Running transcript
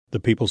The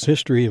People's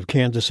History of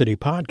Kansas City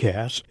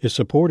podcast is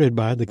supported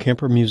by the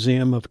Kemper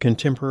Museum of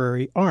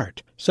Contemporary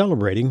Art,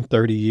 celebrating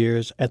 30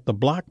 years at the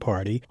Block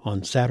Party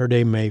on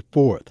Saturday, May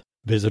 4th.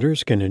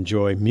 Visitors can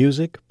enjoy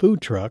music, food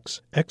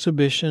trucks,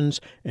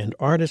 exhibitions, and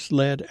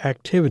artist-led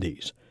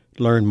activities.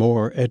 Learn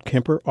more at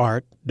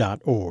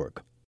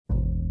kemperart.org.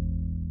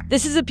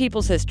 This is A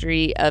People's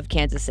History of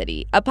Kansas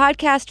City, a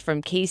podcast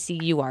from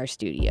KCUR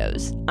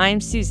Studios.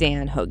 I'm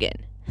Suzanne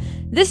Hogan.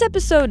 This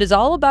episode is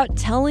all about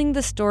telling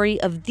the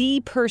story of the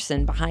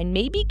person behind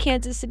maybe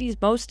Kansas City's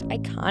most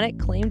iconic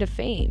claim to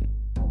fame.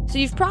 So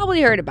you've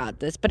probably heard about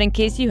this, but in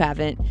case you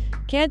haven't,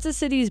 Kansas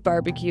City's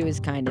barbecue is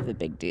kind of a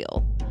big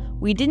deal.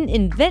 We didn't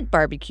invent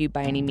barbecue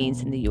by any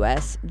means in the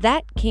U.S.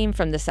 That came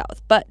from the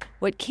South. But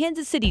what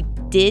Kansas City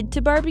did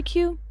to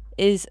barbecue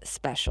is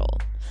special.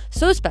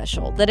 So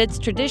special that its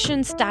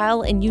tradition,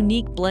 style, and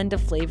unique blend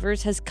of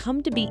flavors has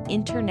come to be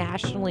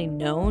internationally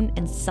known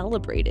and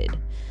celebrated.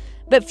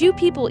 But few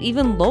people,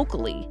 even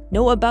locally,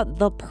 know about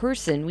the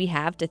person we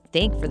have to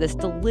thank for this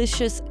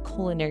delicious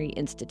culinary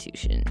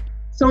institution.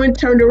 So I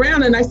turned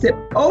around and I said,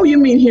 "Oh, you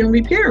mean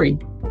Henry Perry?"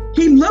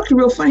 He looked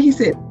real funny. He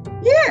said,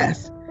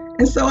 "Yes."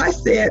 And so I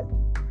said,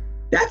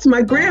 "That's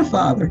my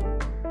grandfather."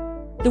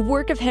 The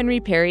work of Henry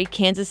Perry,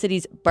 Kansas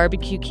City's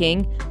barbecue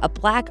king, a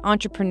Black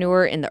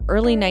entrepreneur in the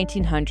early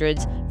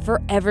 1900s,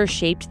 forever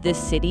shaped this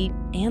city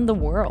and the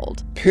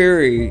world.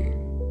 Perry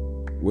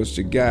was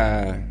the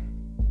guy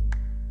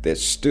that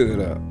stood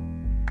up.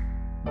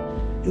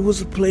 It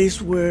was a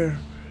place where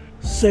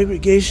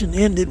segregation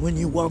ended when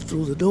you walked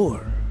through the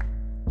door.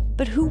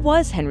 But who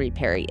was Henry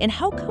Perry, and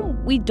how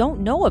come we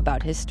don't know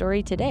about his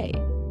story today?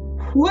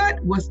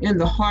 What was in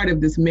the heart of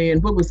this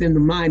man? What was in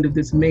the mind of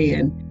this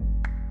man?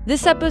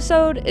 This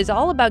episode is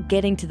all about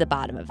getting to the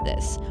bottom of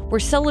this. We're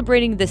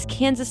celebrating this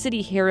Kansas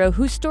City hero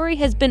whose story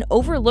has been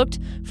overlooked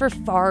for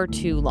far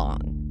too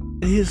long.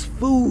 His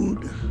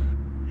food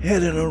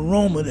had an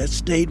aroma that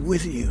stayed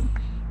with you.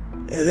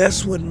 And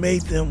that's what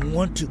made them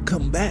want to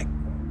come back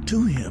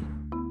to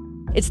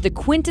him. It's the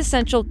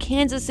quintessential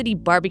Kansas City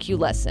barbecue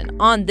lesson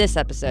on this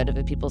episode of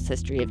A People's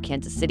History of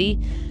Kansas City.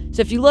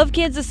 So if you love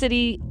Kansas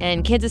City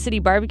and Kansas City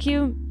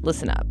barbecue,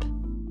 listen up.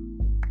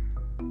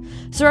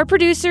 So our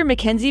producer,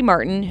 Mackenzie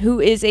Martin, who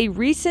is a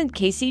recent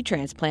KC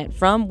transplant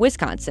from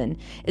Wisconsin,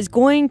 is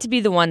going to be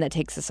the one that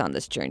takes us on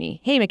this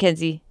journey. Hey,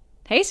 Mackenzie.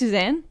 Hey,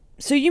 Suzanne.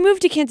 So you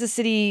moved to Kansas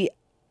City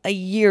a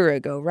year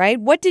ago,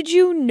 right? What did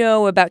you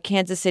know about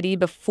Kansas City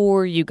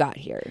before you got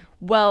here?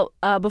 Well,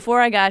 before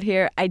I got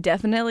here, I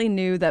definitely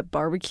knew that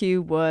barbecue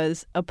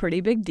was a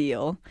pretty big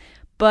deal,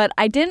 but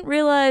I didn't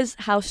realize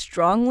how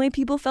strongly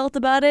people felt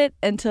about it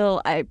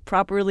until I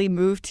properly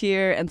moved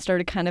here and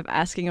started kind of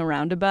asking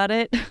around about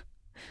it.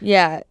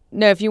 Yeah,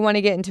 no, if you want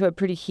to get into a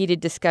pretty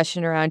heated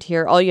discussion around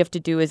here, all you have to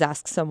do is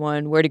ask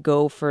someone where to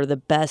go for the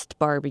best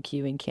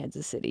barbecue in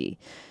Kansas City.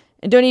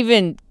 And don't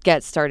even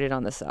get started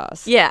on the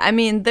sauce. Yeah, I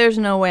mean, there's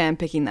no way I'm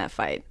picking that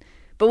fight.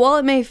 But while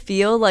it may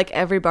feel like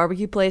every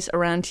barbecue place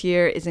around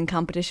here is in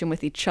competition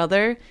with each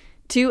other,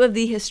 two of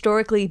the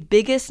historically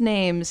biggest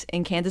names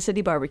in Kansas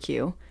City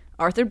barbecue,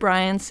 Arthur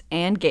Bryant's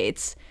and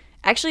Gates',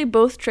 actually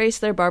both trace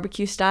their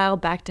barbecue style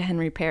back to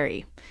Henry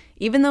Perry,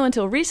 even though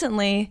until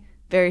recently,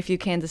 very few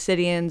Kansas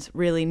Cityans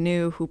really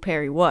knew who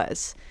Perry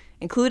was,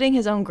 including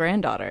his own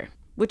granddaughter.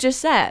 Which is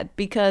sad,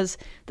 because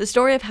the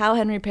story of how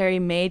Henry Perry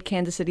made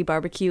Kansas City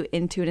barbecue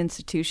into an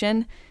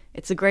institution,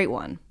 it's a great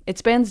one. It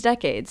spans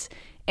decades,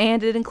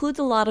 and it includes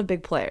a lot of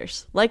big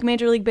players, like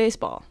Major League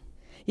Baseball.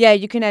 Yeah,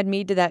 you can add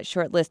me to that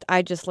short list.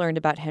 I just learned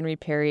about Henry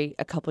Perry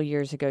a couple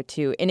years ago,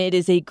 too, and it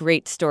is a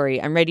great story.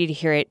 I'm ready to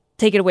hear it.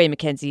 Take it away,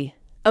 Mackenzie.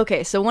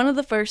 Okay, so one of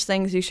the first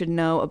things you should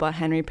know about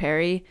Henry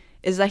Perry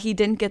is that he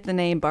didn't get the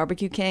name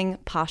Barbecue King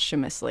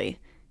posthumously.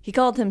 He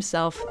called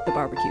himself the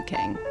Barbecue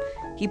King.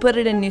 He put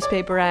it in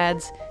newspaper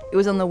ads. It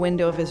was on the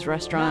window of his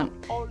restaurant.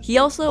 He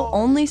also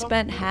only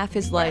spent half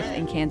his life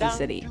in Kansas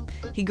City.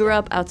 He grew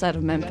up outside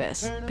of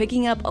Memphis,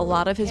 picking up a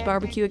lot of his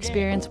barbecue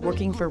experience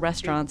working for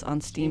restaurants on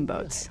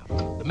steamboats.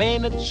 The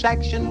main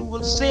attraction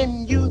will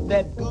send you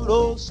that good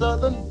old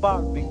southern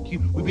barbecue.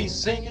 We'll be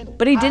singing.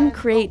 But he didn't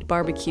create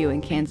barbecue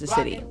in Kansas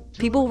City.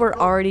 People were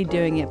already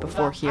doing it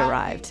before he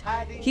arrived.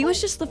 He was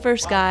just the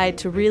first guy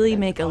to really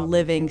make a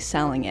living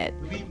selling it,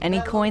 and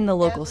he coined the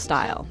local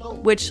style,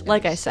 which,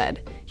 like I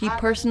said, he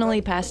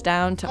personally passed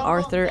down to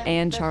Arthur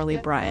and Charlie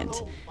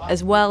Bryant,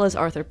 as well as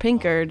Arthur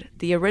Pinkard,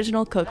 the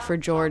original cook for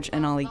George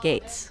and Ollie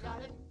Gates'.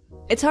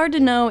 It's hard to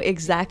know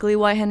exactly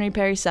why Henry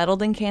Perry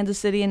settled in Kansas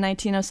City in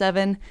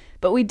 1907,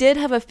 but we did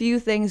have a few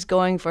things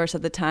going for us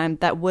at the time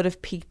that would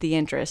have piqued the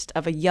interest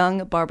of a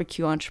young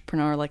barbecue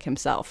entrepreneur like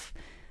himself.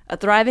 A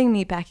thriving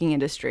meatpacking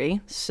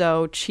industry,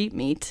 so cheap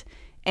meat,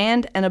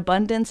 and an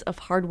abundance of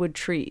hardwood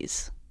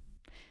trees.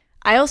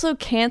 I also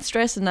can't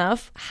stress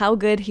enough how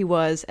good he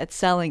was at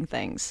selling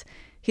things.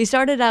 He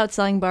started out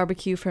selling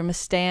barbecue from a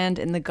stand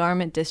in the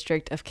garment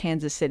district of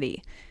Kansas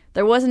City.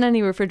 There wasn't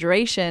any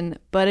refrigeration,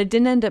 but it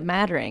didn't end up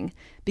mattering,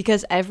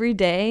 because every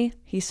day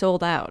he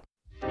sold out.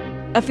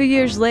 A few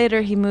years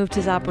later, he moved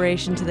his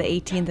operation to the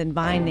 18th and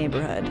Vine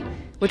neighborhood,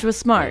 which was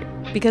smart,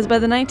 because by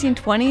the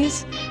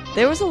 1920s,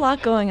 There was a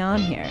lot going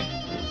on here.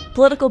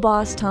 Political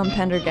boss Tom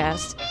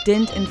Pendergast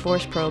didn't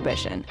enforce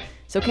prohibition,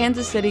 so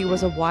Kansas City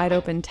was a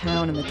wide-open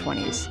town in the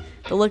 20s.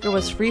 The liquor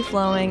was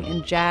free-flowing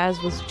and jazz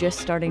was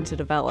just starting to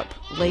develop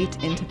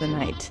late into the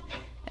night.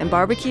 And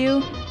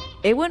barbecue?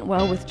 It went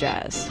well with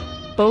jazz.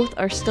 Both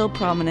are still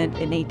prominent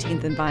in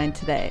 18th and Vine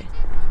today.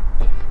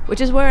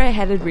 Which is where I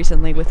headed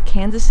recently with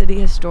Kansas City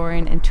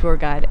historian and tour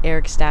guide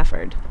Eric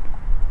Stafford.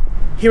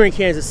 Here in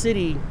Kansas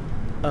City,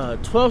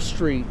 12th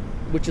Street,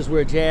 which is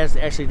where jazz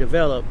actually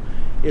developed,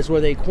 is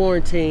where they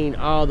quarantined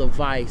all the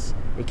vice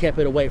and kept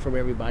it away from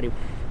everybody.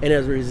 And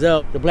as a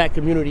result, the black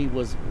community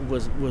was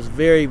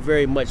very,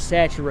 very much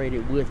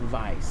saturated with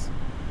vice.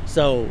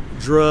 So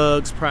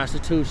drugs,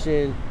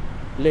 prostitution,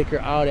 liquor,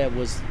 all that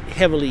was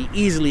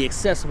easily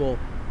accessible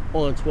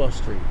on 12th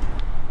Street.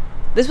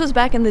 This was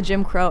back in the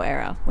Jim Crow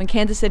era, when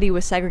Kansas City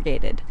was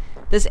segregated.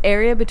 This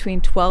area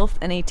between 12th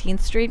and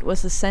 18th Street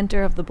was the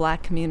center of the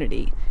black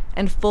community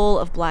and full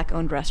of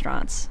black-owned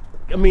restaurants.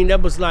 I mean,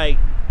 that was like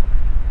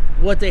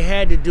what they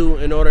had to do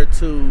in order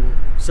to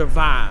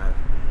survive,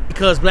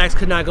 because blacks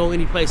could not go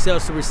anyplace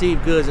else to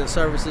receive goods and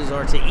services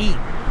or to eat.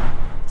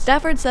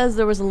 Stafford says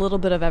there was a little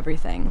bit of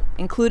everything,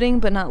 including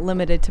but not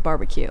limited to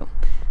barbecue.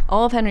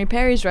 All of Henry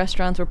Perry's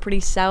restaurants were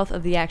pretty south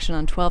of the action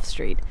on 12th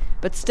Street,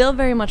 but still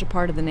very much a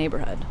part of the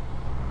neighborhood.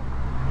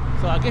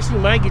 So I guess you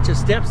might get your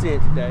steps in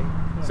today.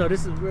 So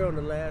we're on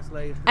the last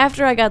lay.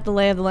 After I got the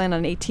lay of the land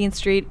on 18th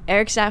Street,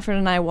 Eric Stafford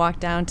and I walked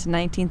down to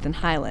 19th and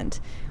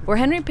Highland, where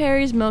Henry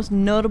Perry's most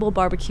notable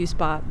barbecue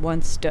spot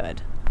once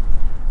stood.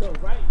 So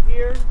right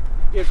here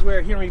is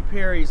where Henry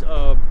Perry's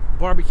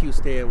barbecue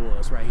stand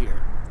was, right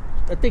here.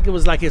 I think it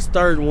was like his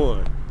third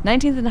one.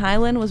 19th and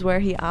Highland was where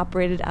he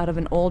operated out of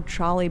an old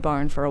trolley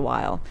barn for a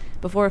while,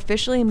 before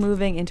officially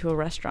moving into a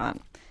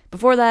restaurant.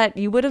 Before that,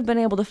 you would have been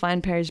able to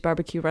find Perry's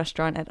barbecue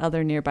restaurant at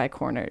other nearby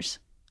corners.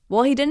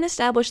 While he didn't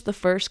establish the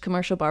first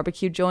commercial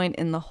barbecue joint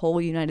in the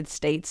whole United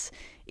States,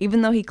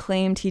 even though he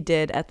claimed he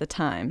did at the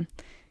time,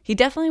 he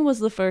definitely was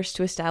the first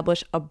to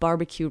establish a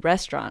barbecue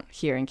restaurant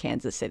here in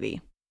Kansas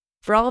City.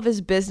 For all of his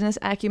business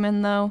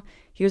acumen, though,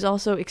 he was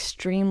also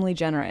extremely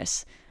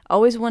generous,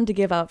 always wanted to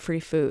give out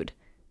free food.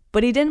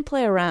 But he didn't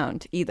play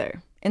around,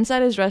 either.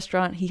 Inside his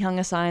restaurant, he hung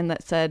a sign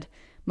that said,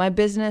 "My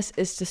business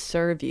is to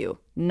serve you,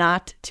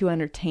 not to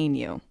entertain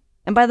you."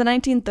 And by the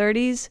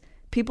 1930s,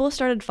 people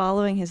started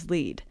following his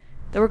lead.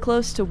 There were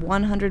close to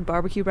 100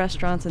 barbecue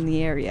restaurants in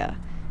the area.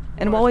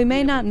 And while we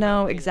may not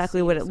know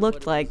exactly what it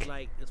looked like,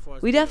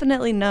 we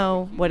definitely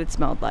know what it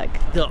smelled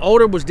like. The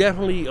odor was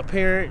definitely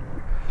apparent,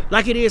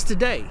 like it is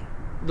today.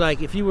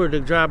 Like if you were to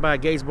drive by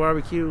Gates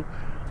Barbecue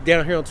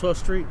down here on 12th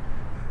Street,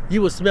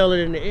 you would smell it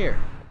in the air.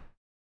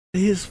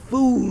 His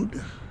food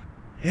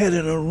had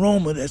an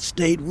aroma that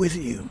stayed with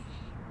you.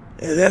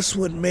 And that's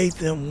what made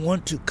them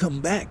want to come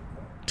back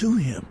to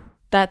him.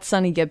 That's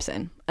Sonny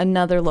Gibson,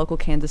 another local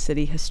Kansas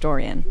City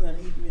historian.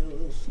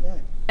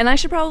 And I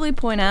should probably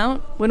point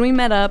out, when we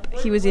met up,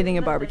 he was eating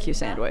a barbecue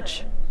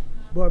sandwich.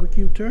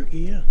 Barbecue turkey,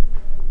 yeah.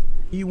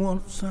 You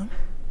want some?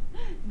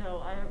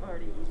 No, I have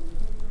already eaten.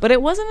 But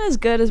it wasn't as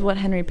good as what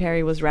Henry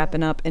Perry was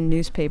wrapping up in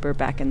newspaper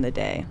back in the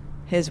day.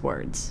 His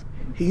words.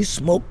 He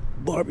smoked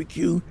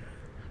barbecue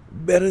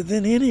better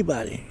than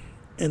anybody.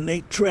 And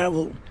they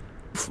traveled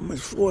from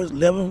as far as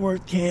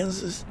Leavenworth,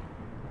 Kansas,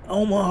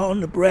 Omaha,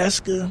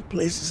 Nebraska,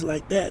 places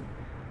like that.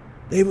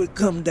 They would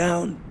come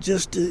down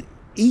just to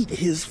eat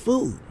his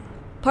food.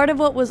 Part of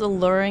what was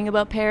alluring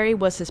about Perry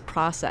was his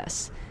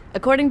process.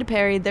 According to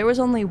Perry, there was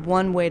only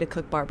one way to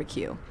cook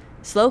barbecue.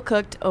 Slow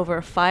cooked over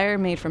a fire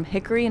made from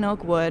hickory and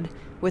oak wood,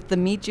 with the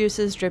meat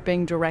juices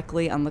dripping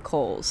directly on the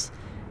coals.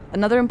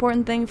 Another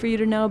important thing for you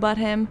to know about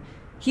him,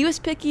 he was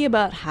picky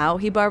about how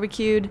he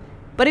barbecued,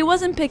 but he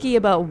wasn't picky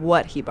about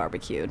what he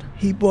barbecued.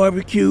 He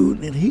barbecued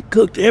and he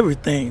cooked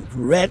everything.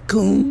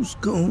 Raccoons,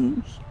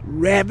 coons,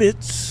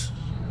 rabbits.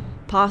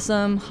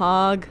 Possum,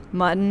 hog,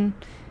 mutton.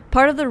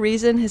 Part of the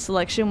reason his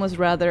selection was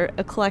rather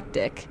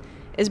eclectic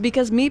is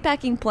because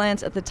meatpacking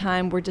plants at the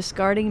time were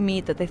discarding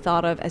meat that they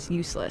thought of as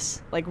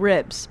useless, like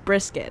ribs,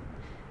 brisket.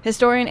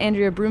 Historian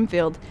Andrea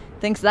Broomfield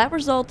thinks that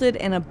resulted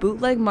in a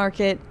bootleg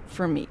market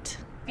for meat.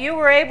 If you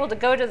were able to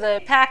go to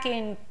the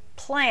packing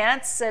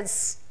plants and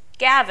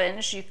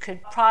scavenge, you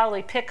could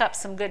probably pick up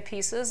some good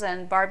pieces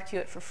and barbecue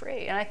it for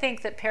free. And I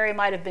think that Perry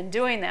might have been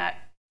doing that.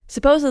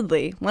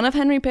 Supposedly, one of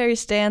Henry Perry's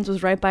stands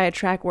was right by a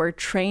track where a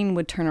train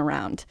would turn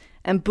around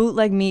and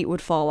bootleg meat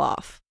would fall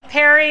off.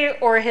 Perry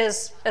or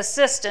his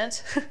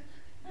assistant,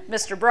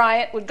 Mr.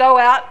 Bryant, would go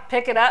out,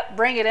 pick it up,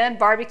 bring it in,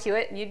 barbecue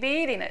it, and you'd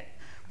be eating it.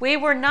 We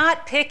were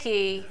not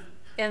picky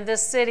in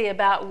this city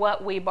about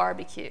what we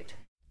barbecued.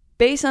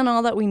 Based on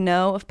all that we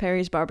know of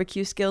Perry's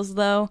barbecue skills,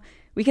 though,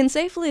 we can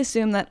safely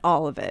assume that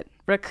all of it,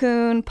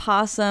 raccoon,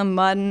 possum,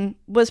 mutton,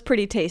 was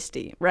pretty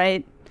tasty,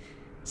 right?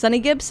 Sonny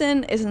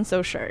Gibson isn't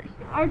so sure.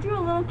 Aren't you a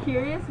little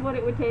curious what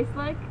it would taste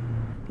like?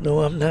 No,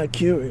 I'm not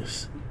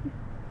curious.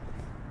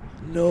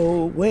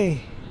 No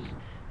way.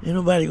 Ain't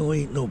nobody gonna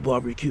eat no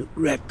barbecue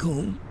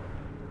raccoon.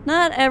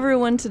 Not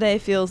everyone today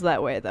feels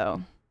that way,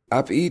 though.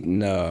 I've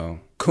eaten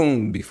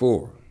coon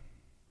before.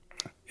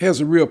 Has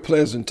a real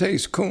pleasant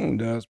taste, coon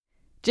does.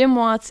 Jim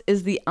Watts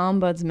is the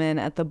ombudsman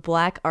at the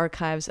Black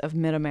Archives of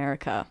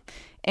Mid-America.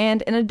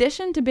 And in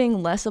addition to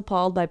being less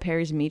appalled by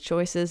Perry's meat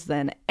choices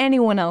than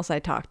anyone else I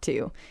talked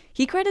to,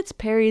 he credits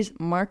Perry's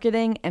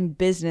marketing and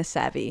business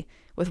savvy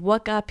with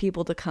what got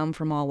people to come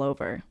from all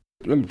over.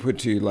 Let me put it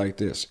to you like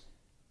this.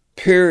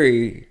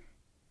 Perry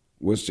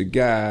was the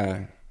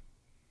guy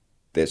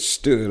that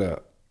stood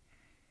up,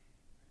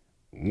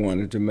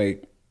 wanted to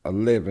make a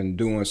living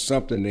doing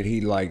something that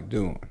he liked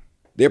doing.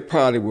 There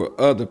probably were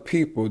other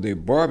people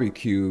that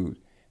barbecued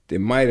that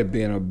might have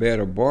been a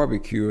better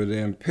barbecuer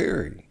than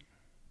Perry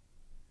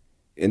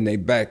in their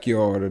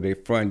backyard or their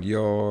front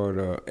yard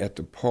or at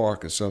the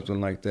park or something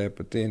like that.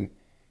 But then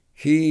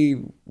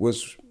he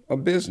was a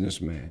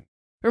businessman.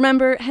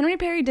 Remember, Henry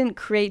Perry didn't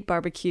create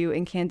barbecue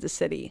in Kansas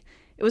City.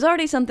 It was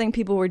already something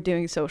people were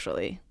doing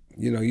socially.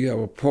 You know, you have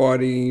a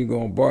party and you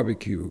go on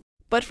barbecue.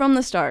 But from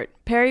the start,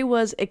 Perry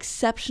was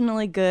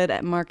exceptionally good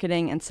at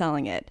marketing and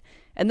selling it.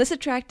 And this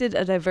attracted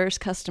a diverse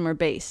customer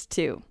base,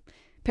 too.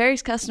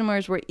 Perry's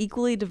customers were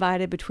equally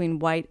divided between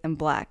white and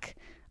black,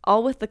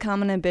 all with the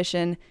common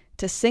ambition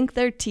to sink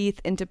their teeth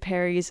into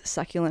Perry's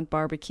succulent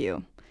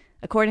barbecue,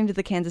 according to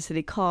the Kansas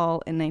City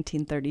Call in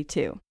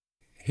 1932.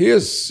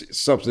 Here's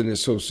something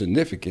that's so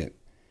significant.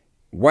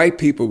 White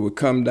people would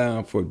come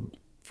down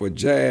for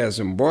jazz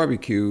and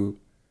barbecue,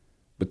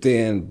 but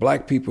then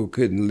black people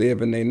couldn't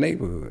live in their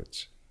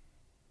neighborhoods.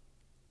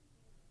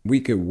 We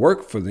could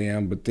work for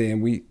them, but then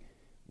we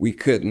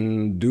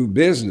couldn't do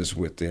business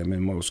with them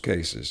in most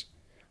cases.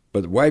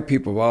 But white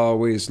people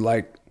always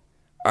liked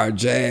our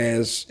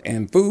jazz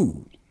and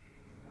food,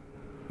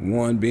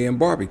 one being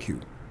barbecue.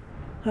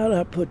 How do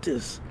I put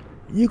this?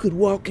 You could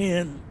walk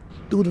in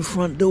through the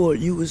front door,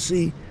 you would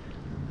see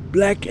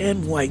black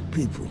and white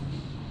people.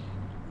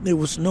 There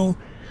was no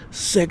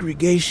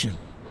segregation.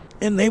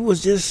 And they would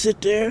just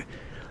sit there,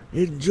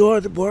 enjoy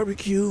the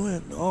barbecue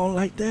and all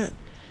like that.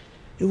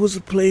 It was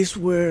a place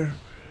where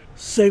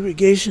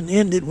segregation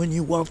ended when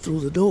you walked through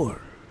the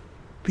door.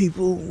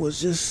 People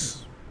was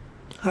just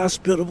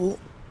hospitable,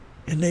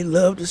 and they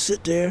loved to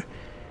sit there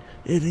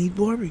and eat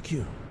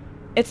barbecue.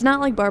 It's not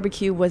like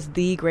barbecue was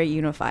the great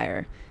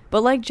unifier,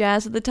 but like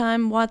jazz at the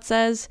time, Watts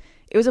says,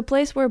 it was a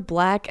place where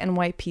black and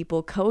white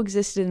people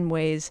coexisted in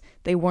ways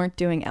they weren't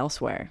doing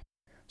elsewhere.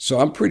 So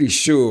I'm pretty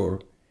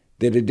sure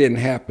that it didn't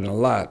happen a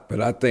lot,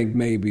 but I think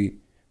maybe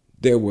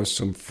there were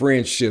some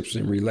friendships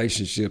and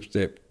relationships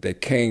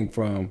that came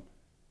from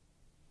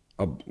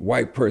a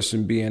white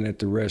person being at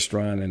the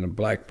restaurant and a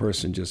black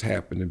person just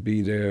happened to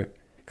be there.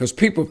 Because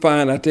people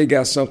find out they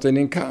got something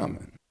in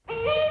common.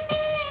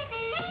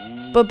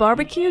 But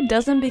barbecue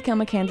doesn't become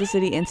a Kansas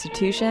City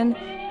institution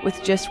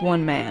with just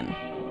one man.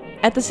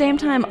 At the same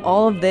time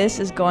all of this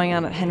is going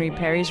on at Henry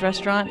Perry's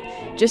restaurant,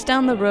 just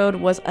down the road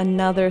was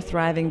another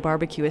thriving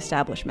barbecue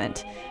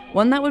establishment,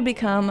 one that would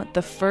become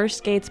the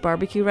first Gates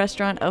barbecue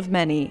restaurant of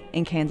many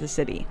in Kansas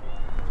City.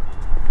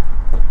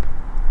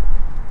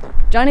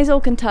 Johnny's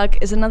Old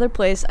Kentuck is another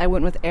place I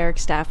went with Eric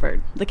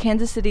Stafford, the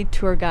Kansas City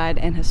tour guide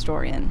and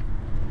historian.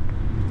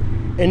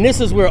 And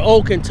this is where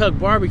Old Kentuck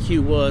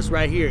Barbecue was,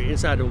 right here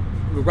inside the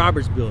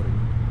Roberts building.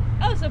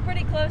 Oh, so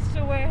pretty close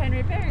to where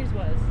Henry Perry's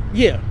was.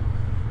 Yeah,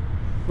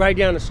 right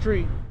down the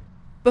street.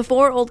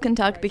 Before Old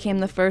Kentuck became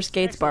the first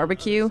Gates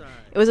barbecue,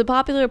 it was a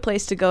popular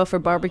place to go for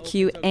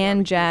barbecue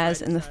and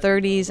jazz in the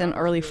 30s and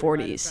early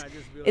 40s.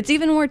 It's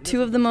even where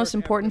two of the most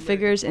important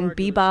figures in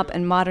bebop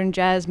and modern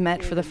jazz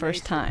met for the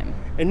first time.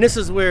 And this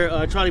is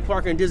where Charlie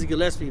Parker and Dizzy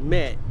Gillespie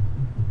met,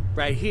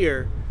 right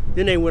here.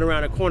 Then they went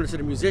around the corner to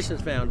the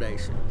Musicians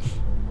Foundation.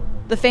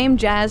 The famed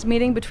jazz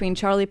meeting between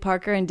Charlie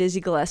Parker and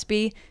Dizzy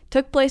Gillespie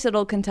took place at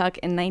Old Kentuck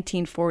in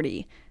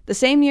 1940, the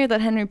same year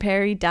that Henry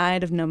Perry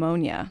died of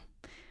pneumonia.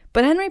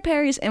 But Henry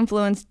Perry's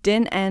influence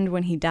didn't end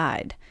when he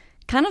died.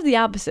 Kind of the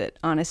opposite,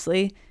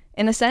 honestly.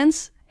 In a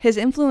sense, his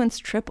influence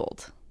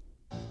tripled.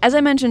 As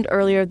I mentioned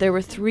earlier, there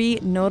were three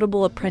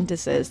notable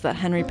apprentices that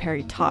Henry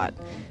Perry taught.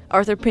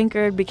 Arthur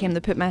Pinkard became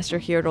the pitmaster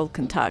here at Old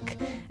Kentuck,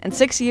 and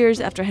 6 years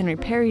after Henry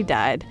Perry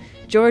died,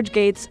 George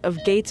Gates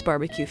of Gates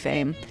Barbecue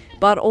fame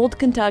bought Old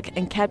Kentuck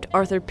and kept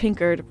Arthur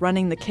Pinkard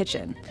running the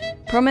kitchen,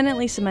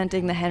 permanently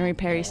cementing the Henry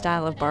Perry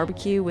style of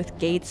barbecue with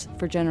Gates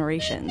for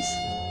generations.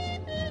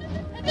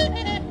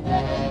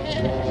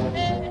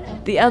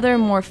 The other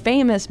more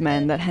famous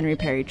men that Henry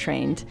Perry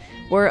trained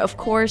were, of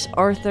course,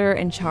 Arthur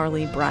and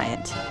Charlie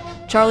Bryant.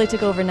 Charlie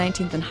took over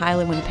 19th and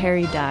Highland when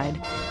Perry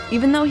died,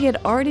 even though he had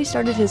already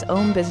started his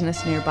own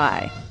business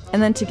nearby.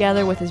 And then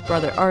together with his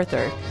brother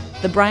Arthur,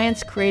 the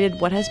Bryants created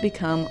what has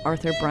become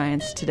Arthur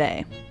Bryant's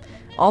today.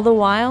 All the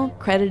while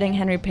crediting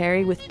Henry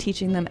Perry with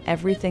teaching them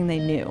everything they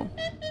knew.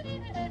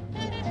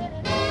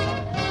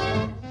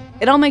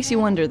 It all makes you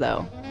wonder,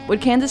 though,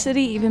 would Kansas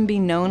City even be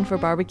known for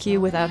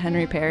barbecue without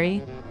Henry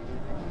Perry?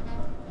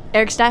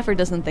 Eric Stafford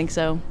doesn't think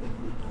so.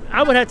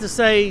 I would have to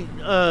say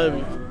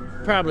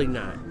probably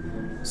not.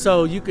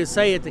 So you could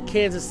say that the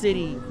Kansas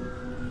City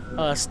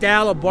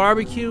style of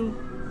barbecue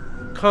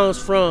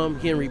comes from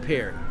Henry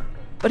Perry.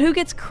 But who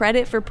gets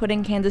credit for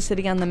putting Kansas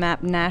City on the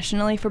map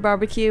nationally for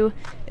barbecue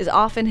is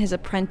often his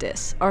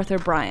apprentice, Arthur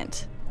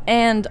Bryant,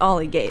 and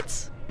Ollie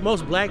Gates.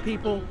 Most black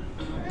people,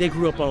 they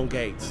grew up on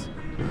Gates.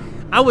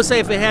 I would say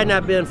if it had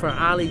not been for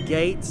Ollie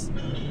Gates,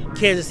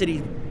 Kansas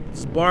City's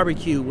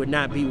barbecue would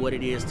not be what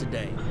it is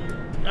today.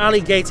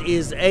 Ollie Gates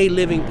is a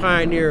living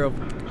pioneer of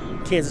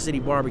Kansas City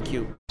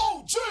barbecue.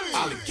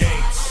 Ollie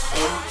Gates.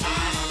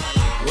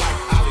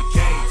 Like Ollie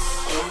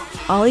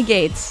Gates. Ollie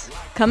Gates,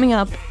 coming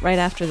up right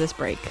after this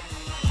break.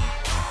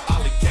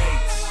 Ollie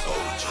Gates.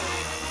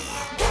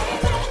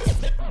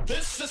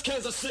 This is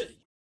Kansas City.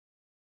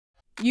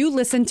 You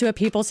listen to A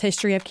People's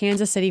History of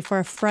Kansas City for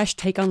a fresh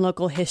take on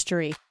local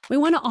history. We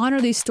want to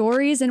honor these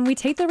stories, and we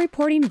take the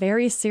reporting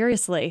very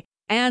seriously.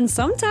 And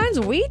sometimes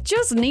we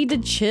just need to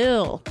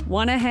chill.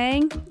 Want to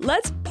hang?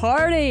 Let's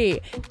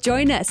party!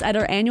 Join us at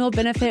our annual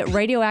benefit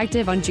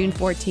Radioactive on June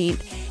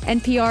 14th.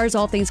 NPR's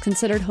All Things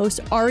Considered host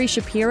Ari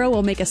Shapiro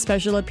will make a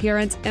special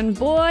appearance, and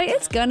boy,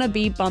 it's gonna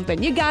be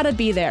bumpin'. You gotta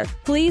be there.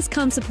 Please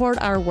come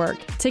support our work.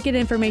 Ticket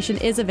information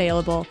is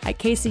available at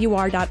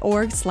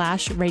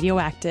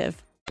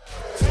kcur.org/radioactive.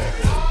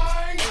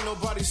 Ain't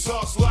nobody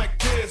sauce like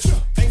this.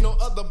 Ain't no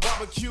other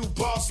barbecue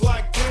boss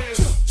like this.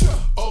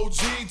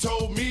 OG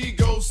told me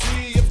go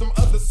see if them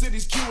other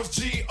cities Q is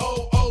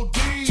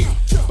GOOD.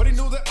 But he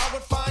knew that I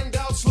would find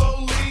out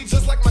slowly.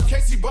 Just like my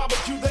KC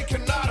barbecue, they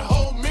cannot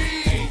hold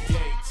me.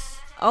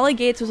 Ollie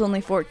Gates was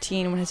only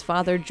 14 when his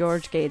father,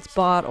 George Gates,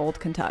 bought Old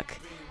Kentuck.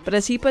 But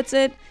as he puts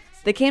it,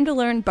 they came to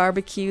learn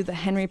barbecue the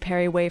Henry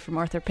Perry way from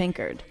Arthur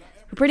Pinkard,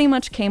 who pretty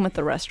much came with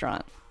the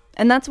restaurant.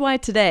 And that's why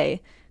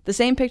today, the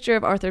same picture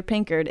of Arthur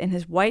Pinkard in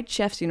his white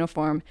chef's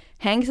uniform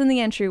hangs in the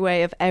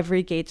entryway of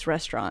every Gates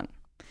restaurant.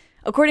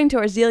 According to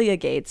Arzelia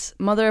Gates,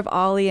 mother of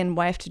Ollie and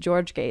wife to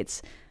George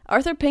Gates,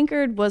 Arthur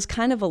Pinkard was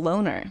kind of a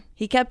loner.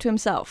 He kept to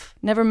himself,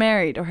 never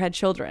married or had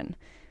children.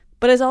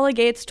 But as Ollie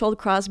Gates told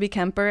Crosby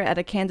Kemper at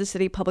a Kansas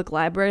City Public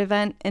Library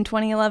event in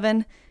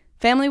 2011,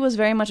 family was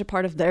very much a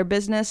part of their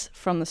business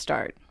from the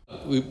start.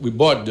 We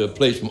bought the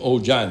place from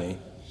old Johnny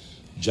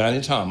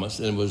Thomas,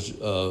 and it was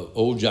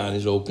old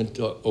Johnny's Old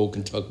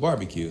Kentuck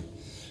Barbecue.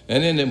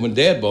 And then when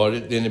Dad bought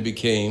it, then it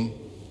became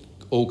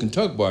Old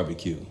Kentuck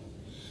Barbecue.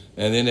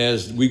 And then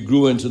as we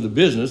grew into the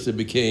business, it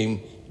became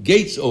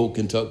Gates Old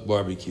Kentuck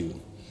Barbecue.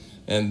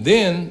 And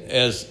then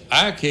as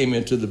I came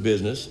into the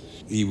business,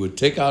 he would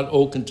take out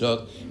Old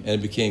Kentuck and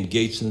it became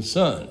Gates and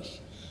Sons.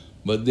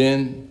 But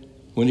then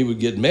when he would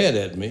get mad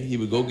at me, he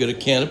would go get a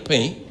can of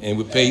paint and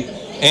would paint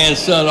and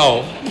Son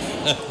off.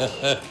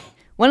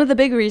 One of the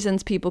big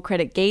reasons people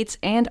credit Gates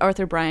and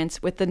Arthur Bryant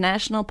with the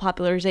national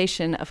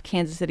popularization of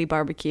Kansas City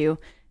barbecue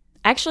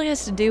actually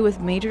has to do with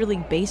Major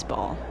League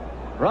Baseball.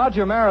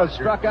 Roger Maris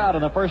struck out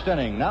in the first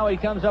inning. Now he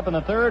comes up in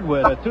the third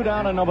with a 2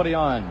 down and nobody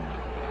on.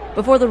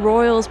 Before the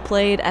Royals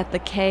played at the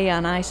K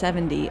on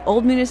I-70,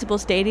 Old Municipal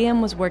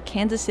Stadium was where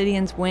Kansas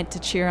Cityans went to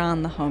cheer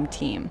on the home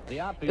team.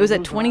 It was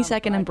at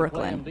 22nd and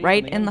Brooklyn,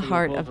 right in the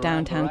heart of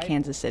downtown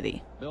Kansas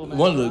City.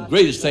 One of the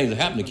greatest things that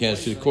happened to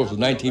Kansas City, of course, was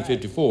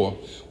 1954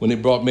 when they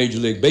brought Major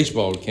League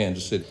Baseball to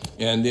Kansas City.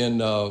 And then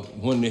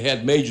when they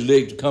had Major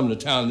League to come to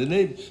town, then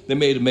they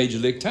made a Major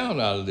League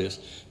town out of this.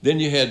 Then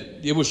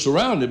it was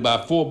surrounded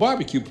by 4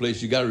 barbecue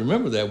places. You got to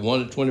remember that.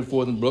 One at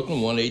 24th in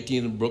Brooklyn, one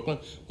 18th in Brooklyn,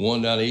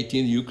 one down 18th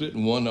in Euclid,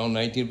 and one on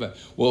 19th.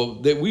 Well,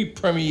 we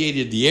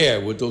permeated the air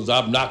with those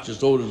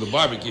obnoxious odors of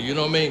barbecue, you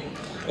know what I mean?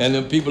 And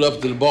then people up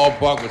to the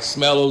ballpark would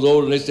smell those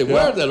odors, and they say,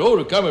 where's that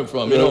odor coming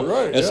from? You know?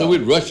 Right, and so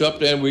we'd rush up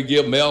there and we'd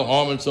give Mel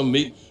Harmon some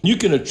meat. You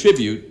can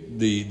attribute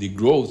the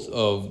growth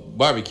of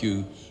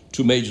barbecue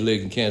to Major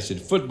League in Kansas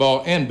City,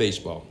 football and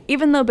baseball.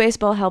 Even though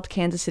baseball helped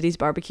Kansas City's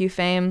barbecue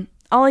fame,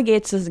 Ollie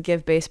Gates doesn't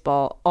give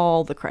baseball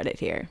all the credit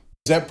here.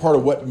 Is that part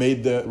of what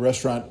made the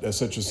restaurant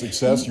such a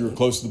success? You were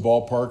close to the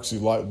ballparks, you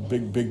like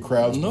big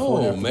crowds.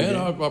 No, man,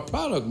 our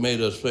product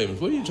made us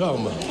famous. What are you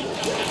talking about?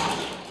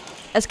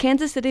 As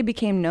Kansas City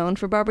became known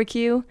for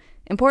barbecue,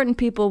 important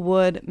people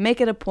would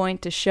make it a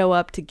point to show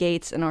up to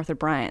Gates and Arthur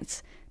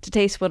Bryant's to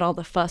taste what all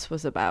the fuss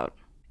was about.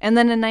 And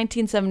then in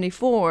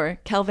 1974,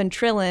 Kelvin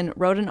Trillin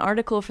wrote an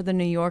article for The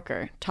New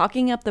Yorker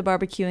talking up the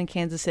barbecue in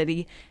Kansas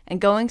City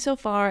and going so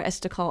far as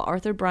to call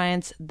Arthur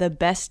Bryant's the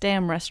best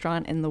damn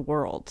restaurant in the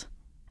world.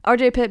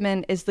 R.J.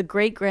 Pittman is the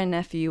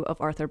great-grandnephew of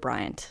Arthur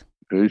Bryant.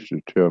 They used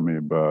to tell me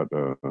about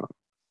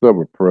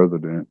several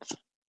presidents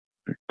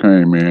that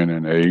came in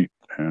and ate.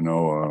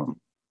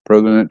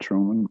 President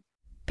Truman.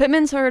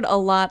 Pittman's heard a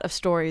lot of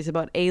stories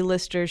about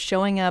A-listers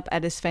showing up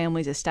at his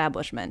family's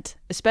establishment,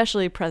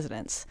 especially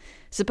presidents.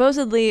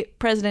 Supposedly,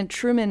 President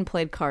Truman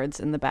played cards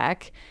in the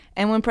back,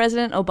 and when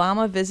President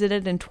Obama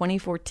visited in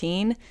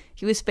 2014,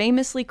 he was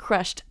famously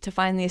crushed to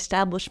find the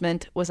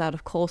establishment was out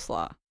of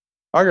coleslaw.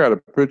 I got a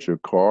picture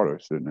of Carter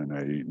sitting in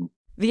there eating.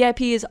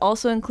 VIPs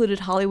also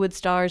included Hollywood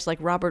stars like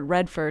Robert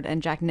Redford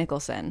and Jack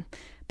Nicholson.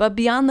 But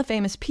beyond the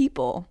famous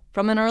people,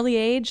 from an early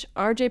age,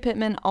 R.J.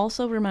 Pittman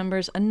also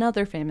remembers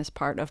another famous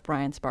part of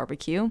Bryant's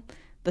barbecue,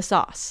 the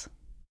sauce.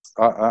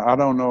 I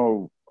don't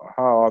know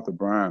how Arthur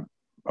Bryant,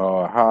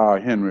 how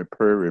Henry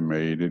Perry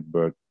made it,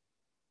 but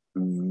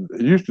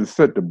used to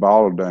set the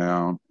bottle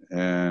down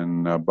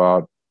and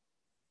about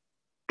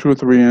 2 or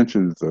 3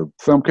 inches of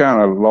some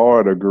kind of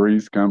lard or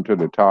grease come to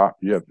the top.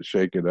 You have to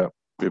shake it up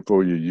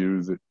before you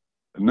use it.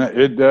 And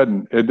it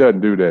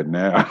doesn't do that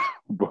now,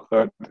 but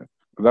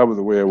that was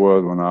the way it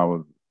was when I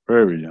was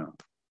very young.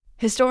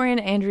 Historian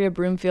Andrea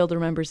Broomfield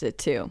remembers it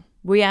too.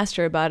 We asked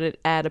her about it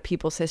at a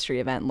People's History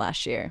event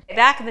last year.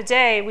 Back in the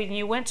day, when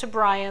you went to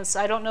Bryant's,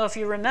 I don't know if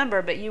you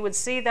remember, but you would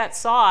see that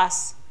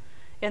sauce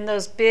in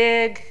those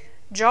big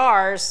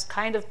jars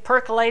kind of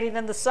percolating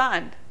in the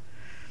sun.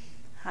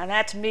 And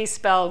that to me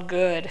spelled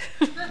good.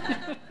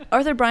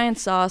 Arthur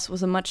Bryant's sauce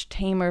was a much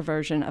tamer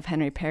version of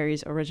Henry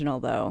Perry's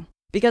original, though.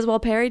 Because while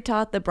Perry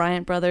taught the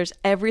Bryant brothers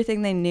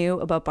everything they knew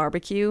about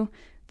barbecue,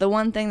 the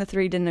one thing the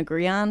three didn't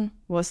agree on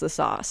was the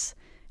sauce.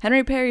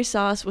 Henry Perry's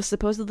sauce was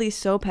supposedly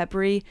so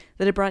peppery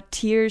that it brought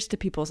tears to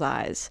people's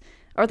eyes.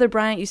 Arthur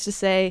Bryant used to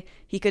say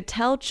he could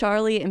tell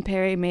Charlie and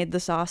Perry made the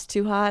sauce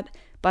too hot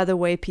by the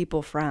way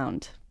people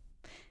frowned.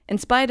 In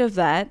spite of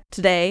that,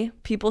 today,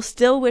 people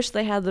still wish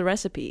they had the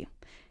recipe.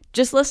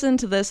 Just listen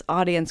to this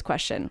audience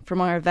question from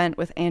our event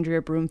with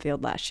Andrea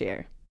Broomfield last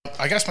year.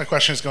 I guess my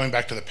question is going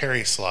back to the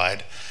Perry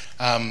slide.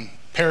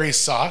 Perry's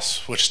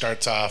sauce, which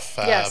starts off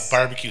Yes.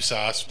 barbecue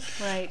sauce.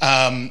 Right.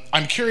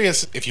 I'm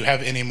curious if you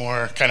have any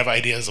more kind of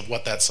ideas of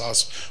what that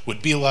sauce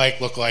would be like,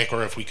 look like,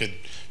 or if we could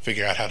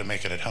figure out how to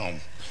make it at home.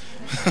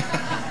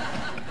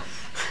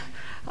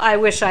 I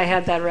wish I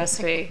had that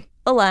recipe.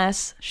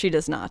 Alas, she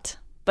does not.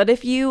 But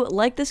if you,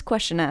 like this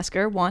question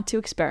asker, want to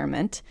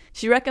experiment,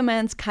 she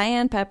recommends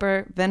cayenne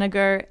pepper,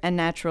 vinegar, and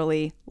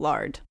naturally,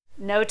 lard.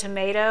 No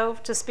tomato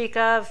to speak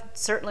of,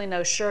 certainly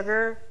no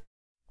sugar.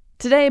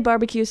 Today,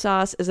 barbecue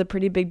sauce is a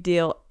pretty big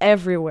deal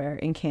everywhere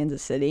in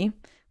Kansas City.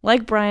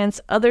 Like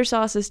Bryant's, other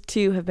sauces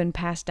too have been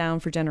passed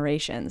down for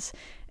generations,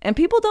 and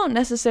people don't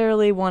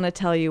necessarily want to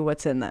tell you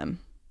what's in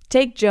them.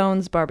 Take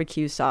Jones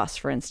barbecue sauce,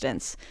 for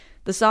instance.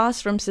 The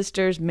sauce from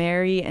sisters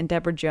Mary and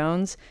Deborah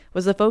Jones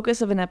was the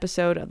focus of an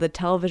episode of the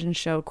television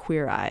show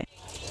Queer Eye.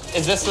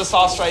 Is this the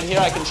sauce right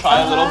here? I can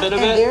try a little bit of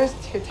it?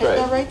 Take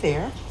that right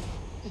there.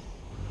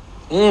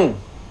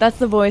 That's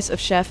the voice of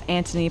Chef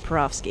Anthony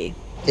Porofsky.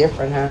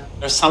 Different, huh?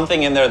 There's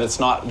something in there that's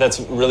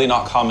really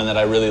not common that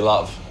I really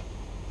love.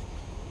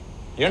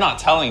 You're not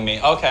telling me.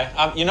 Okay.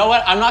 You know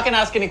what? I'm not going to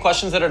ask any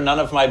questions that are none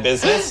of my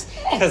business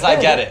because I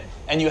get it.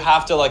 And you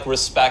have to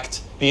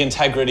respect the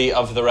integrity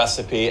of the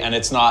recipe, and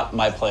it's not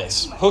my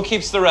place. Who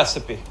keeps the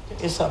recipe?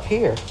 It's up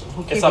here.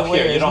 It's up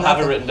here. You don't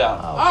have it written down.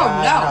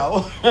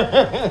 Oh,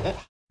 no.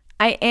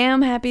 I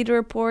am happy to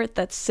report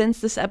that since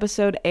this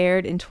episode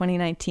aired in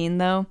 2019,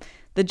 though,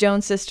 the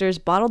Jones sisters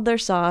bottled their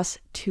sauce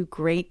to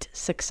great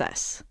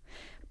success.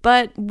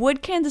 But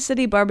would Kansas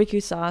City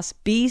barbecue sauce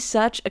be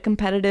such a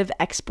competitive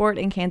export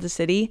in Kansas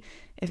City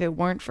if it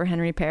weren't for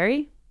Henry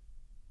Perry?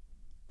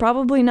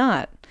 Probably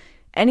not.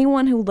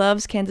 Anyone who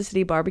loves Kansas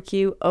City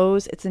barbecue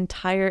owes its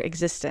entire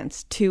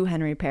existence to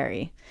Henry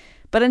Perry.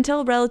 But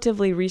until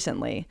relatively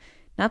recently,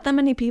 not that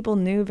many people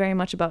knew very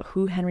much about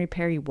who Henry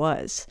Perry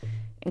was,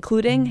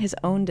 including his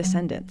own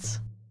descendants.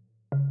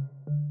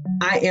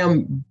 I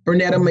am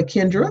Bernetta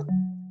McKendra,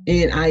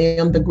 and I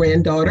am the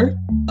granddaughter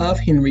of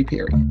Henry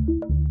Perry.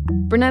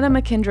 Bernetta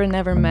McKendra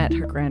never met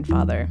her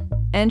grandfather,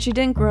 and she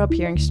didn't grow up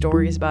hearing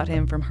stories about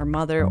him from her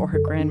mother or her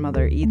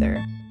grandmother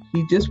either.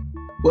 He just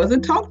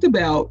wasn't talked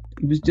about.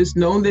 It was just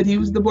known that he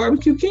was the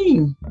barbecue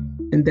king,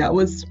 and that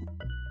was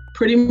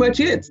pretty much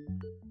it.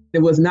 It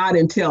was not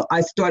until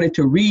I started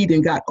to read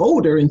and got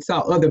older and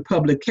saw other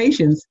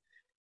publications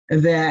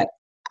that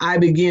I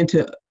began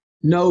to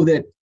know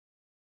that,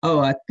 oh,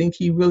 I think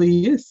he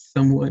really is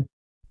someone.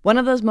 One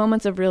of those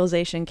moments of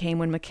realization came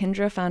when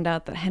McKendra found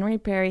out that Henry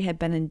Perry had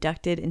been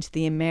inducted into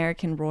the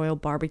American Royal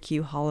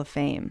Barbecue Hall of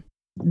Fame.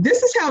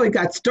 This is how it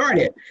got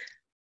started.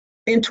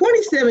 In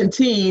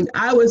 2017,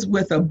 I was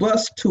with a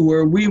bus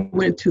tour. We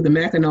went to the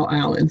Mackinac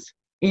Islands,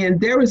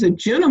 and there was a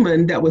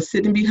gentleman that was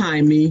sitting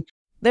behind me.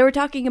 They were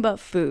talking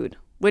about food,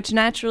 which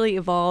naturally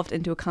evolved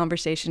into a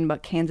conversation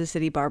about Kansas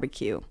City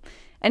barbecue.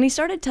 And he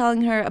started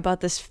telling her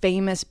about this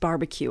famous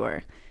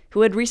barbecuer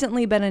who had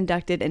recently been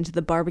inducted into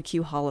the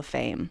Barbecue Hall of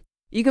Fame.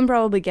 You can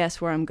probably guess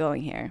where I'm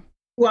going here.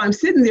 Well, I'm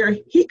sitting there.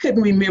 He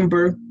couldn't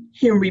remember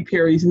Henry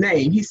Perry's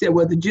name. He said,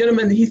 well, the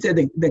gentleman, he said,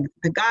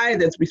 the guy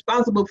that's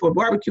responsible for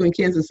barbecue in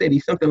Kansas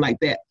City, something like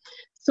that.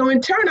 So in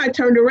turn, I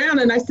turned around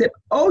and I said,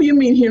 oh, you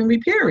mean Henry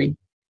Perry?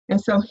 And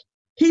so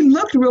he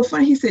looked real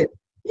funny. He said,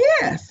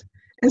 yes.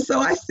 And so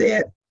I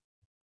said,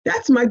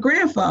 that's my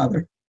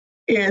grandfather.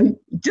 And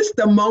just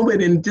the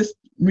moment and just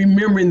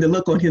remembering the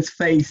look on his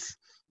face,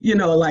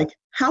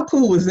 how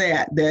cool was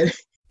that?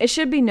 It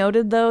should be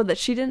noted, though, that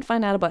she didn't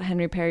find out about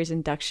Henry Perry's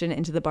induction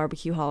into the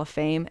Barbecue Hall of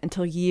Fame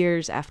until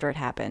years after it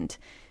happened.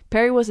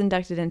 Perry was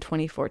inducted in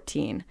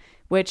 2014,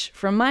 which,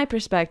 from my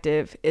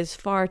perspective, is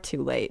far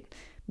too late.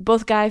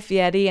 Both Guy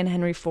Fieri and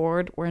Henry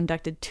Ford were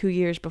inducted 2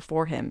 years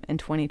before him in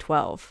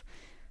 2012.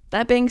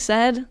 That being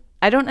said,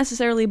 I don't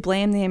necessarily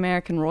blame the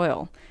American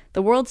Royal.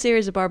 The World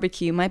Series of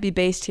Barbecue might be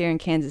based here in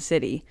Kansas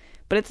City,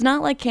 but it's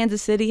not like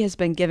Kansas City has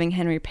been giving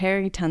Henry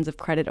Perry tons of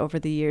credit over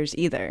the years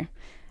either.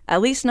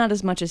 at least not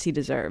as much as he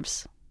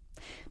deserves.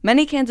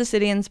 Many Kansas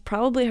Cityans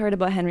probably heard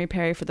about Henry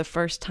Perry for the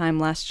first time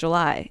last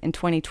July in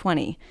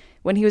 2020,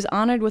 when he was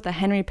honored with a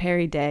Henry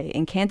Perry Day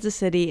in Kansas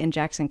City and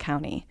Jackson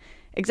County,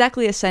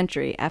 exactly a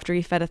century after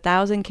he fed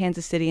 1,000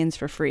 Kansas Cityans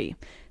for free,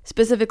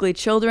 specifically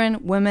children,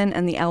 women,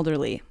 and the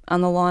elderly,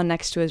 on the lawn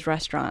next to his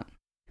restaurant.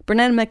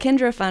 Bernetta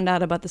McKendra found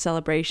out about the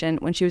celebration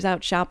when she was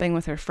out shopping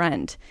with her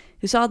friend,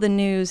 who saw the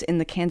news in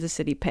the Kansas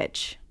City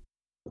Pitch.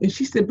 And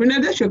she said,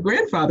 Bernetta, that's your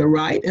grandfather,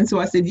 right? And so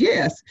I said,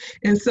 yes.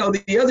 And so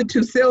the other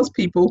two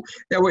salespeople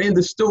that were in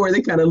the store,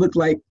 they kind of looked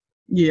like,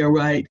 yeah,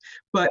 right.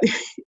 But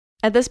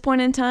at this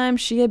point in time,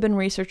 she had been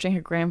researching her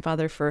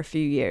grandfather for a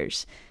few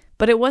years.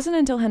 But it wasn't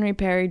until Henry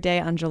Perry Day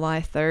on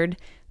July 3rd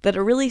that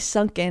it really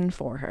sunk in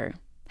for her,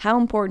 how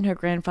important her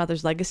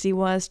grandfather's legacy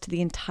was to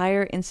the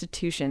entire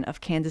institution of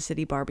Kansas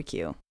City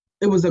barbecue.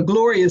 It was a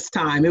glorious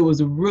time. It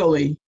was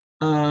really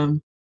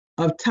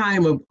a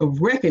time of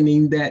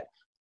reckoning that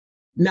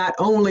not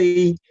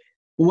only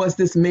was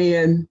this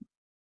man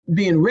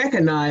being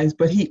recognized,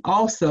 but he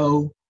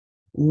also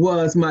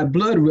was my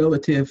blood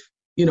relative,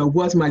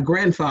 was my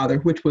grandfather,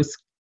 which was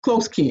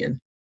close kin.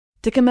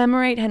 To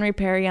commemorate Henry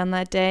Perry on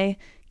that day,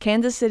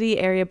 Kansas City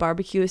area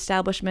barbecue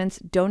establishments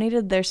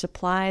donated their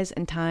supplies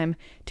and time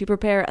to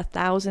prepare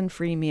 1,000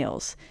 free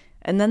meals,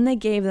 and then they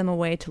gave them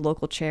away to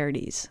local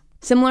charities,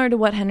 similar to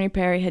what Henry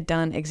Perry had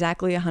done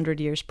exactly 100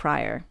 years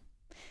prior.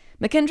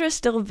 McKendra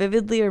still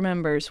vividly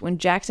remembers when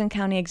Jackson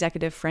County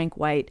Executive Frank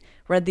White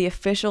read the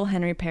official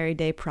Henry Perry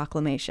Day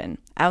proclamation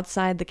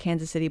outside the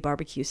Kansas City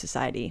Barbecue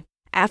Society.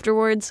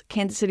 Afterwards,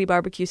 Kansas City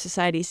Barbecue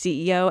Society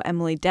CEO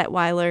Emily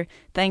Detweiler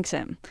thanks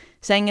him,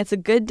 saying it's a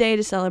good day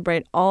to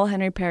celebrate all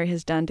Henry Perry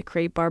has done to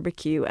create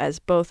barbecue as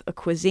both a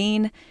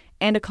cuisine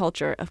and a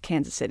culture of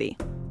Kansas City.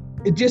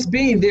 Just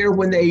being there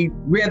when they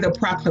read the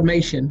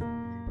proclamation,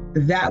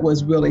 that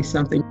was really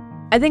something.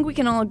 I think we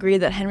can all agree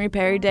that Henry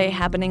Perry Day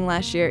happening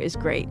last year is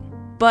great.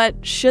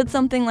 But should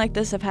something like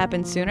this have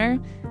happened sooner?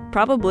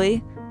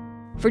 Probably.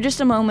 For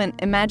just a moment,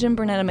 imagine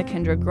Bernetta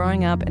McKendra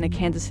growing up in a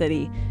Kansas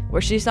City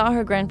where she saw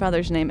her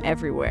grandfather's name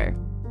everywhere.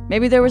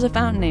 Maybe there was a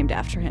fountain named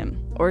after him,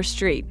 or a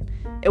street.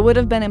 It would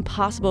have been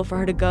impossible for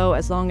her to go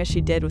as long as she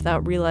did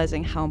without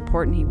realizing how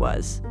important he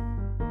was.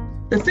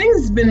 The thing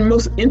that's been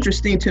most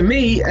interesting to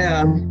me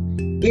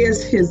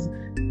is his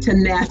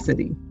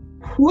tenacity.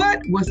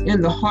 What was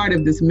in the heart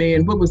of this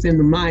man? What was in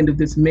the mind of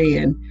this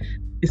man,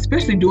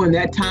 especially during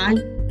that time,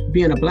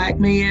 being a Black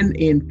man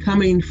and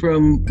coming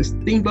from the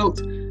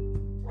steamboats?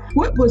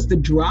 What was the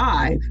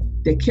drive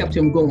that kept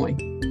him going?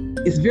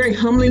 It's very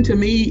humbling to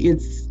me.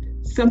 It's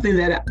something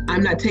that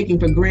I'm not taking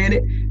for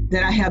granted,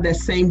 that I have that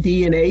same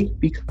DNA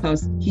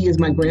because he is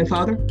my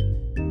grandfather.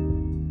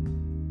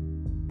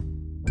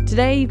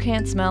 Today, you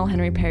can't smell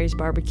Henry Perry's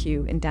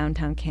barbecue in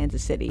downtown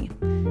Kansas City,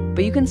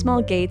 but you can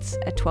smell Gates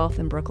at 12th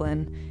and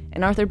Brooklyn,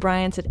 and Arthur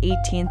Bryant's at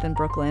 18th and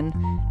Brooklyn.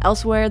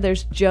 Elsewhere,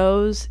 there's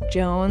Joe's,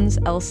 Jones,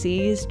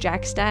 LC's,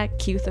 Jack Stack,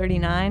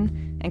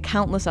 Q39, and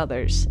countless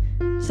others.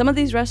 Some of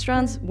these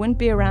restaurants wouldn't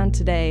be around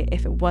today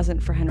if it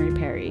wasn't for Henry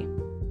Perry.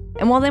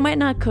 And while they might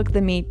not cook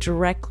the meat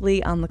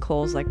directly on the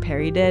coals like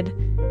Perry did,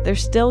 they're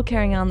still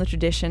carrying on the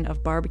tradition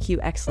of barbecue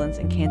excellence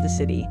in Kansas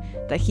City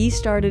that he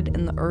started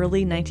in the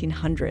early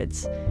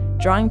 1900s,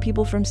 drawing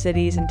people from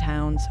cities and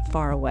towns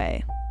far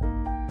away.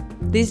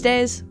 These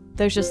days,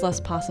 there's just less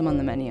possum on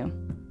the menu.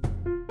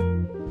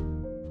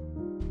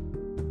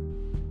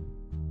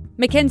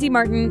 Mackenzie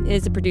Martin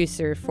is a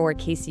producer for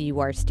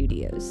KCUR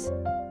Studios.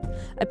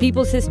 A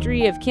People's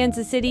History of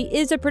Kansas City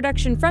is a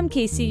production from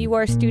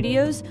KCUR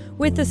Studios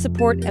with the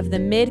support of the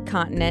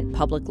Mid-Continent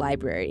Public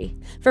Library.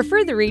 For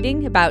further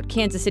reading about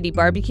Kansas City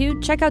barbecue,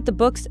 check out the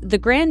books The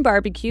Grand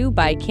Barbecue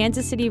by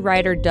Kansas City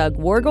writer Doug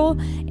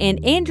Wargel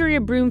and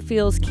Andrea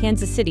Broomfield's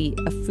Kansas City,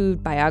 a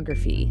Food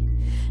Biography.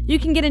 You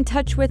can get in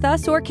touch with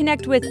us or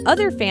connect with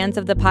other fans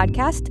of the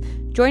podcast.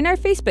 Join our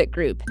Facebook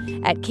group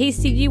at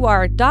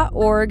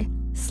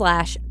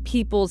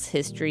kcur.org/People's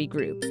History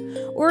Group.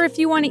 Or if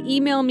you want to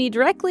email me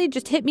directly,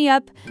 just hit me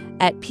up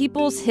at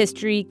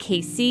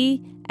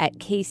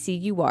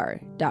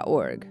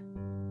peopleshistorykc@kcur.org.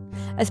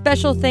 A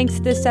special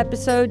thanks this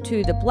episode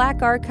to the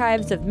Black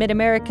Archives of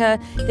Mid-America,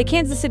 the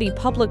Kansas City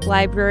Public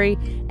Library,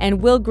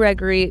 and Will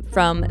Gregory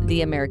from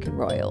the American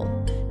Royal.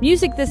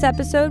 Music this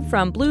episode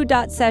from Blue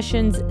Dot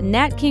Sessions,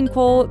 Nat King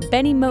Cole,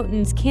 Benny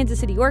Moten's Kansas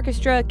City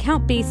Orchestra,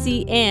 Count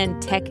Basie,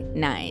 and Tech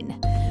 9.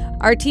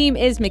 Our team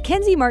is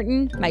Mackenzie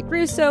Martin, Mike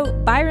Russo,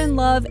 Byron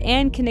Love,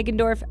 Ann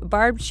Kniggendorf,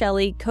 Barb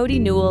Shelley, Cody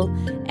Newell,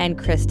 and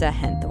Krista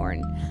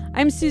Henthorn.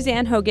 I'm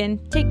Suzanne Hogan.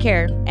 Take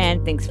care,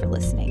 and thanks for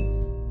listening.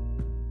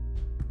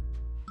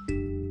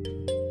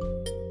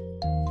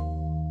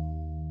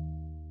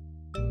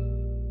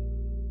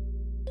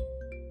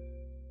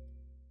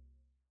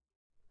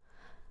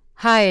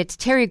 Hi, it's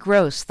Terry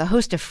Gross, the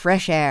host of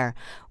Fresh Air.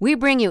 We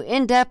bring you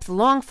in-depth,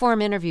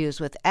 long-form interviews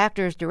with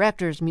actors,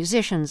 directors,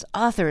 musicians,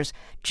 authors,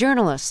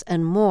 journalists,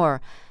 and more.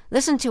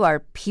 Listen to our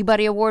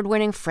Peabody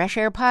Award-winning Fresh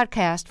Air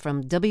podcast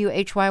from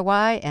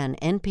WHYY and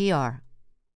NPR.